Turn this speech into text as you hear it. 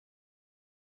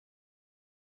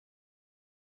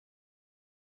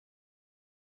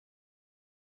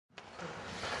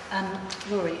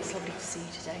Rory, it's lovely to see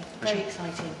you today. Very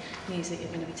exciting news that you're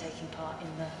going to be taking part in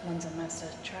the London Master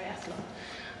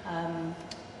Triathlon.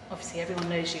 Obviously, everyone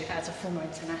knows you as a former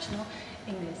international,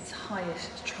 England's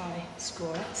highest try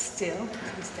scorer still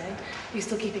to this day. You're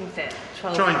still keeping fit.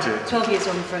 12 years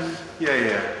on from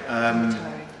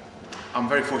retiring. I'm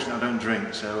very fortunate I don't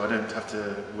drink, so I don't have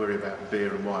to worry about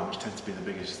beer and wine, which tends to be the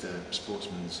biggest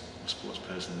sportspersons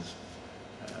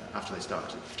after they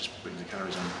start. It just brings the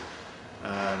calories on.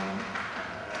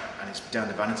 And it's down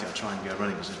to vanity. I try and go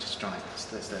running because I'm just trying to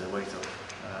stay the weight off.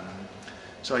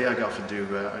 So yeah, I go off and do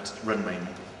run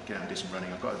mainly, get out and do some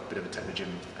running. I've got a bit of a techno gym,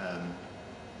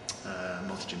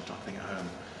 multi-gym type thing at home,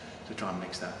 to try and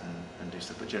mix that and do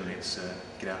stuff. But generally it's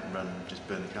get out and run and just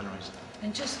burn the calories.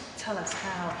 And just tell us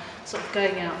how sort of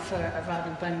going out for a run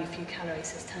and burning a few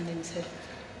calories has turned into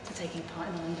taking part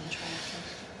in the London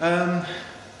Triathlon.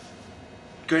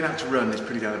 Going out to run is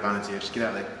pretty down to vanity. I just get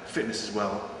out there. Fitness as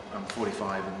well. I'm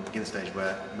 45 and begin the stage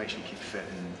where make sure you keep fit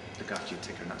and look after your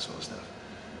ticker and that sort of stuff.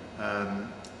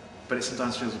 But it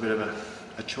sometimes feels a bit of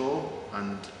a chore,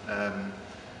 and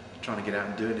trying to get out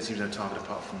and do it. It seems no target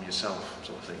apart from yourself,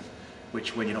 sort of thing.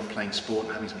 Which, when you're not playing sport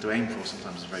and having something to aim for,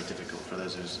 sometimes is very difficult for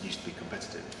those who used to be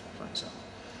competitive, for yourself.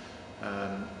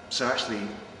 So actually,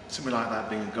 something like that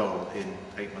being a goal in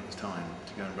 8 months' time,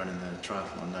 to go and run in the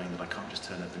triathlon, knowing that I can't just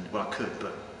turn up and, well, I could,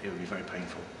 but it would be very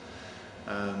painful,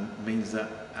 means that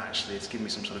actually it's given me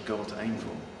some sort of goal to aim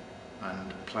for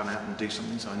and plan out and do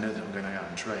something. So I know that I'm going out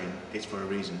and train, it's for a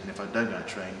reason, and if I don't go out and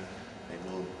train, it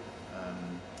will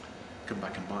come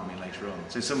back and bite me later on.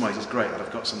 So in some ways it's great that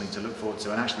I've got something to look forward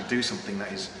to and actually do something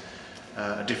that is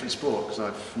a different sport, because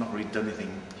I've not really done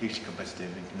anything hugely competitive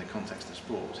in the context of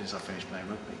sport since I finished playing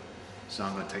rugby. So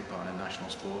I'm going to take part in a national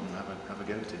sport and have a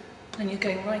go at it. And you're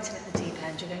going right in at the deep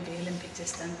end. You're going for the Olympic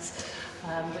distance,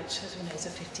 which, as we know, is a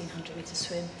 1,500 metre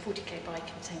swim, 40k bike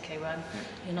and 10k run. Yeah.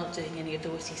 You're not doing any of the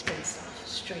witty sprint stuff,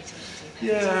 straight into the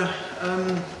deep end.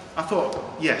 Yeah, I thought,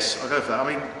 yes, I'll go for that. I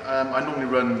mean, I normally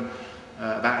run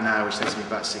about an hour, which takes me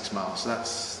about 6 miles. So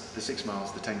that's the 6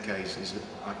 miles, the 10k's,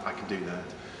 I can do that.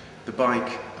 The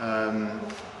bike,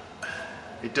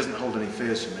 it doesn't hold any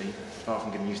fears for me, apart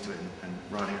from getting used to it and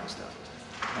riding it and stuff.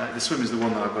 The swim is the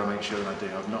one that I've got to make sure that I do.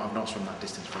 I've not swum that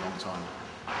distance for a long time.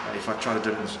 If I try to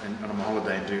do it and I'm on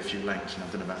holiday and do a few lengths, and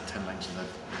I've done about 10 lengths in a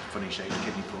funny shaped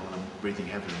kidney pool and I'm breathing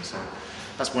heavily, so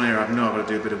that's one area I know I've got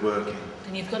to do a bit of work in.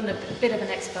 And you've got a bit of an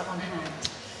expert on hand.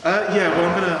 Yeah,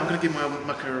 well, I'm going to give my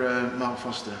mucker Mark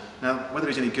Foster. Now, whether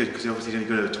he's any good, because obviously he's only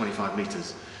good over 25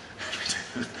 metres,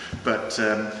 but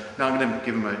now I'm going to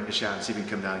give him a shout and see if he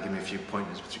can come down and give me a few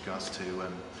pointers with regards to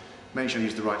making sure I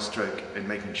use the right stroke and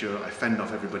making sure I fend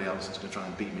off everybody else that's going to try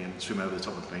and beat me and swim over the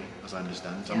top of me, as I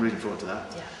understand. So I'm looking forward to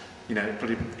that. Yeah. You know,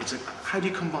 how do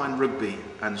you combine rugby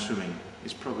and swimming?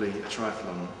 It's probably a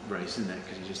triathlon race, isn't it?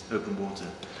 Because you just open water.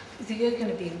 So you're going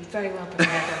to be very well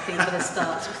prepared, I think, for the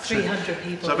start with 300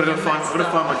 people. So I've got to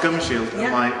find my gum shield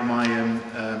and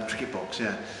my cricket box.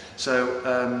 Yeah. So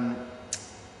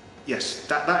yes,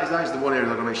 that is the one area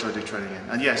I've got to make sure I do training in.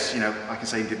 And yes, you know, I can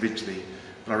say individually,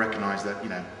 but I recognise that, you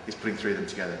know, it's putting 3 of them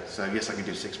together. So yes, I can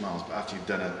do 6 miles, but after you've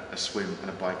done a swim and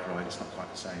a bike ride, it's not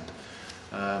quite the same.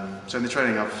 So in the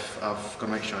training, I've got to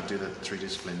make sure I do the 3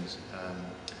 disciplines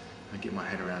and get my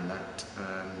head around that.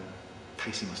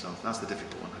 Pacing myself, that's the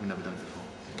difficult one. I've never done it before.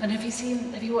 And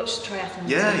have you watched triathlon?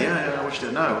 Yeah, I watched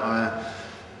it. No,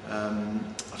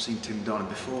 I've seen Tim Darling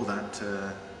before that. You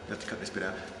have to cut this bit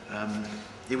out.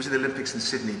 He was in the Olympics in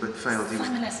Sydney, but failed.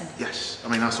 Simon Lesson. Yes, I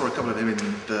mean, I saw a couple of him in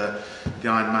the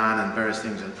Ironman and various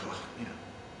things, and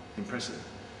impressive.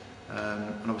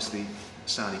 And obviously,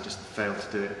 sadly, just failed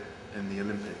to do it in the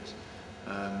Olympics.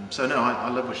 So no, I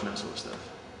love watching that sort of stuff.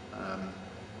 And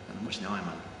I'm watching the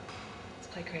Ironman. It's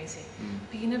quite crazy.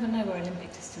 But you never know where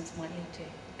Olympic distance might lead to,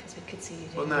 because we could see you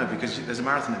doing. Well, no, because there's a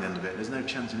marathon at the end of it. There's no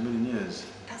chance in a million years.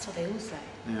 That's what they all say.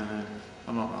 Yeah, no,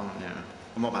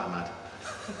 I'm not that mad.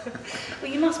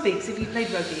 Well, you must be, because if you played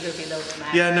rugby, you'd be a little bit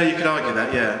mad. Yeah, no, you could argue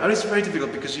that, yeah. I mean, it's very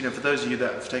difficult because, you know, for those of you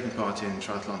that have taken part in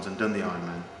triathlons and done the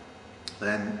Ironman,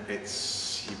 then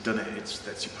you've done it,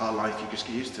 that's your part of life, you just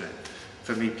get used to it.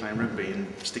 For me, playing rugby and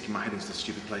sticking my head into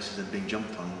stupid places and being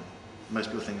jumped on, most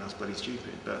people think that's bloody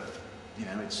stupid, but, you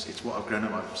know, it's what I've grown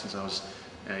up with since I was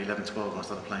 11, 12 when I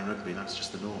started playing rugby, that's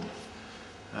just the norm.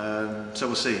 So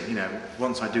we'll see, you know,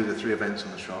 once I do the 3 events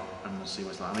on the trot, and we'll see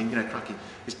what it's like. I mean, you know, cracky,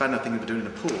 it's bad enough thing to do it in a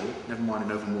pool, never mind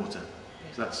in open water.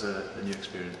 Yeah. So that's a new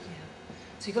experience. Yeah.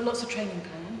 So you've got lots of training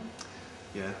planned.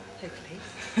 Yeah.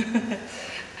 Hopefully.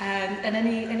 And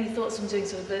any thoughts on doing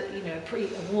sort of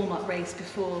a warm-up race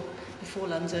before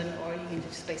London, or are you going to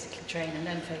just basically train and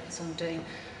then focus on doing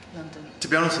London? To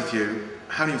be honest with you,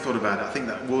 I haven't even thought about it. I think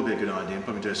that will be a good idea and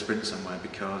probably do a sprint somewhere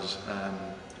because, I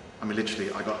mean,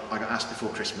 literally, I got asked before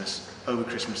Christmas, over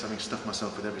Christmas, having stuffed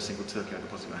myself with every single turkey I could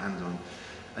possibly get my hands on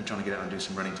and trying to get out and do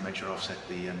some running to make sure I offset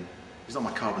the, it's not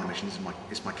my carbon emissions,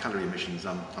 it's my calorie emissions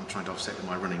I'm trying to offset with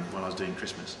my running while I was doing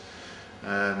Christmas.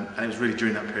 And it was really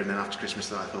during that period and then after Christmas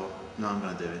that I thought, no, I'm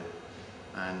going to do it.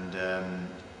 And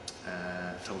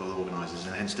told all the organisers,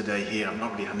 and hence today here, I'm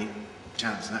not really having a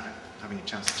chance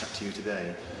to chat to you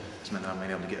today. It's meant that I've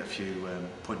been able to get a few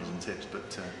pointers and tips,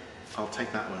 but I'll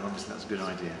take that one. Obviously, that's a good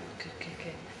idea. Good.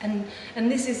 And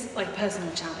this is like a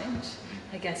personal challenge,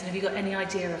 I guess. And have you got any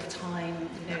idea of time?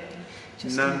 You know,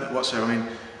 just none whatsoever. I mean,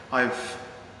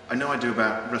 I know I do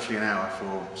about roughly an hour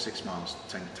for 6 miles,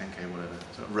 10k, whatever.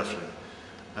 So roughly,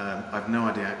 I've no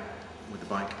idea with the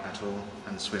bike at all,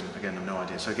 and swim again, I've no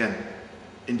idea. So again,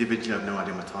 individually, I've no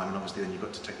idea my time, and obviously, then you've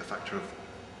got to take the factor of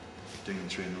doing them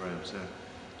 3 in a row. So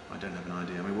I don't have an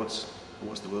idea. I mean, what's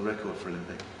the world record for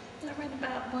Olympic? Around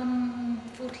about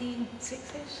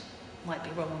 146-ish. Might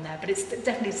be wrong on there, but it's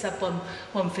definitely sub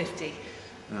 150.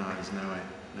 No, there's no way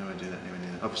I'd do that anywhere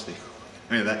near that. Obviously,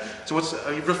 anyway, that. So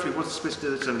roughly what's the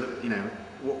split? So you know,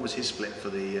 what was his split for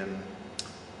the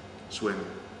swim,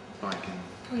 bike, and?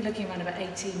 Probably looking around about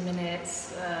 18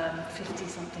 minutes, 50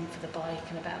 something for the bike,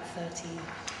 and about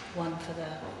 31 for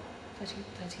the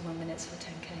 31 minutes for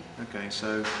 10k. Okay,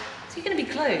 so you're going to be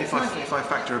close. If I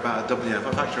factor about a double, if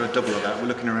I factor a double of that, we're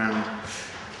looking around,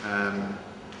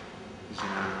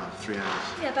 3 hours.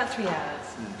 Yeah, about 3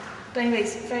 hours. Yeah. But anyway,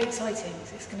 it's very exciting.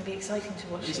 It's going to be exciting to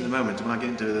watch. At least at the moment, when I get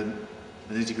into the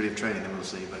nitty-gritty of training, then we'll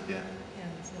see. But yeah. Yeah,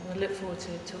 so we'll look forward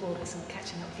to August and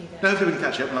catching up with you there. No, hopefully we can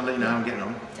catch up, and I'll let you know how I'm getting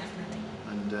on. Definitely.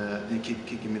 And you keep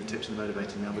giving me the tips and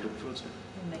motivating me. I'll be looking forward to it.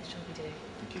 We'll make sure we do.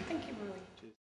 Thank you. Thank you, Rory.